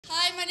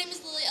my name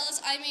is Lily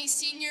Ellis. I'm a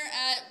senior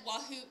at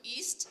Wahoo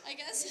East, I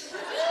guess.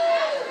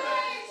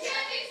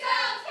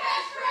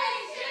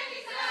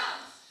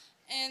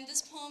 And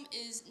this poem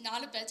is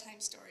not a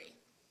bedtime story.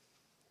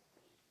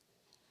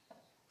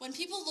 When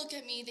people look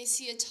at me, they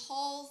see a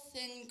tall,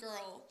 thin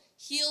girl,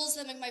 heels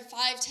that make my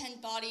 5'10"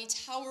 body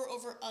tower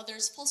over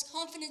others. False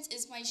confidence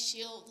is my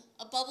shield,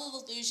 a bubble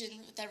of illusion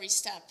with every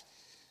step.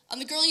 I'm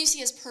the girl you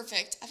see as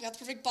perfect. I've got the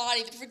perfect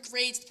body, the perfect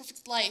grades, the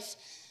perfect life.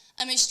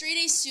 I'm a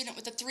straight-A student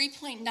with a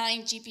 3.9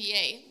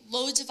 GPA,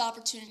 loads of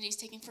opportunities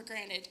taken for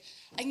granted.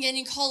 I can get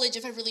into college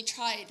if I really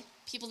tried.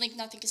 People think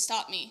nothing can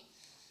stop me.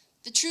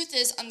 The truth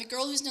is, I'm the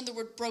girl who's known the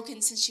word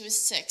broken since she was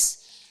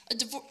 6.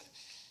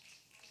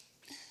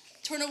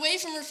 Torn away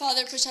from her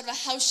father, pushed out of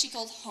a house she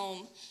called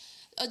home.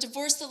 A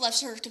divorce that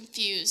left her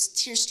confused,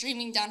 tears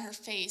streaming down her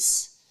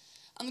face.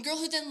 I'm the girl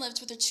who then lived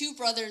with her 2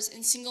 brothers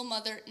and single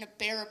mother in a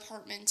bare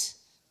apartment.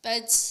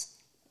 Beds,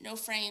 no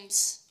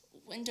frames.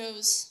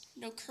 Windows,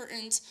 no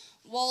curtains.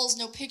 Walls,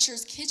 no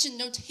pictures. Kitchen,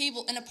 no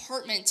table. An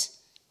apartment,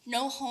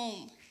 no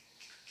home.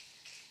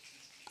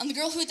 I'm the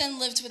girl who then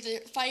lived with a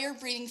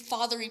fire-breathing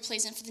father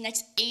replacement for the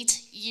next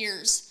 8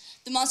 years.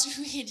 The monster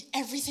who hated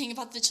everything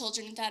about the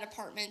children in that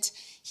apartment.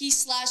 He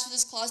slashed with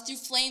his claws, threw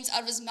flames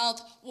out of his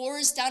mouth, wore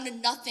us down to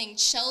nothing,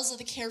 shells of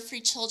the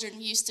carefree children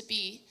we used to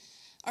be.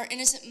 Our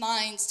innocent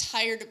minds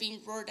tired of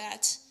being roared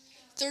at.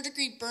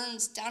 3rd-degree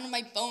burns down in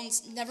my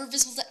bones, never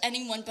visible to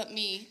anyone but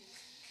me.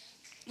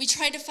 We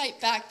tried to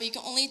fight back, but you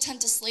can only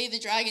attempt to slay the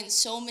dragon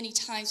so many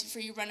times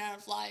before you run out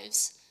of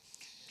lives.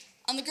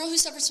 I'm the girl who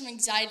suffers from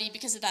anxiety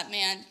because of that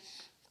man.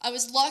 I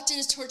was locked in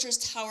his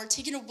torturous tower,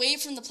 taken away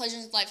from the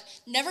pleasures of life,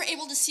 never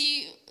able to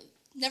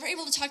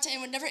talk to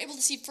anyone, never able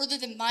to see further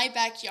than my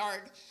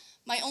backyard.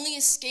 My only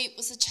escape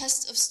was a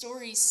chest of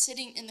stories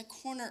sitting in the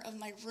corner of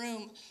my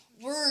room,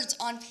 words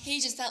on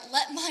pages that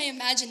let my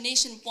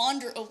imagination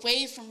wander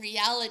away from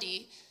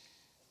reality.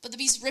 But the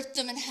beast ripped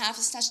them in half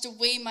and snatched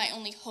away my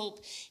only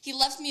hope. He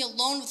left me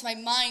alone with my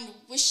mind,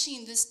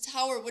 wishing this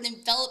tower would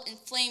envelop in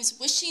flames,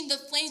 wishing the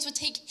flames would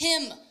take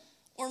him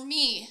or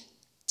me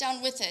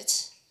down with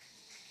it.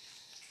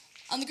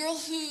 I'm the girl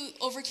who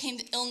overcame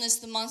the illness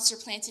the monster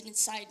planted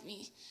inside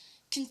me.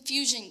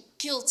 Confusion,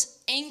 guilt,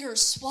 anger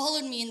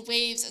swallowed me in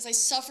waves as I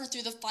suffered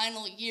through the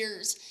final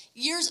years.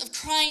 Years of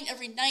crying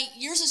every night,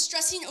 years of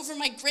stressing over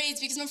my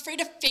grades because I'm afraid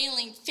of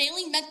failing.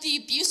 Failing meant the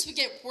abuse would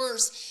get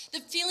worse.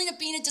 The feeling of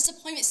being a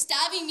disappointment,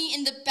 stabbing me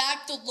in the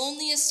back, the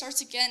loneliness starts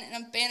again, and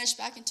I'm banished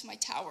back into my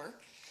tower.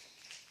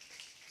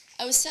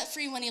 I was set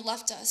free when he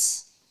left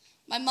us.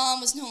 My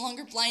mom was no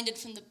longer blinded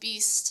from the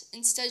beast.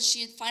 Instead,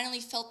 she had finally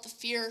felt the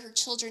fear her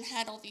children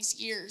had all these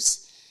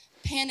years.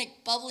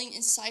 Panic bubbling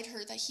inside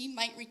her that he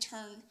might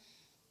return.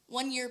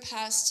 1 year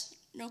passed,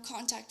 no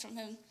contact from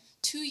him.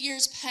 2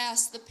 years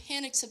passed, the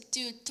panic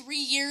subdued. 3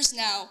 years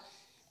now,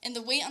 and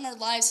the weight on our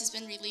lives has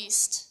been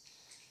released.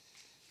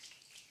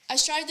 I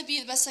strive to be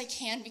the best I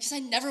can because I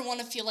never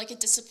want to feel like a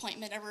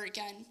disappointment ever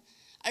again.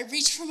 I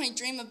reach for my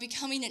dream of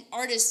becoming an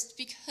artist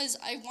because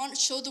I want to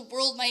show the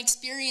world my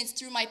experience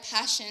through my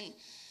passion.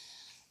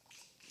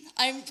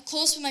 I'm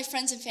close with my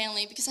friends and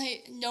family because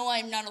I know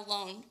I'm not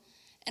alone.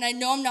 And I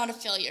know I'm not a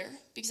failure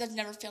because I've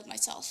never failed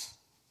myself.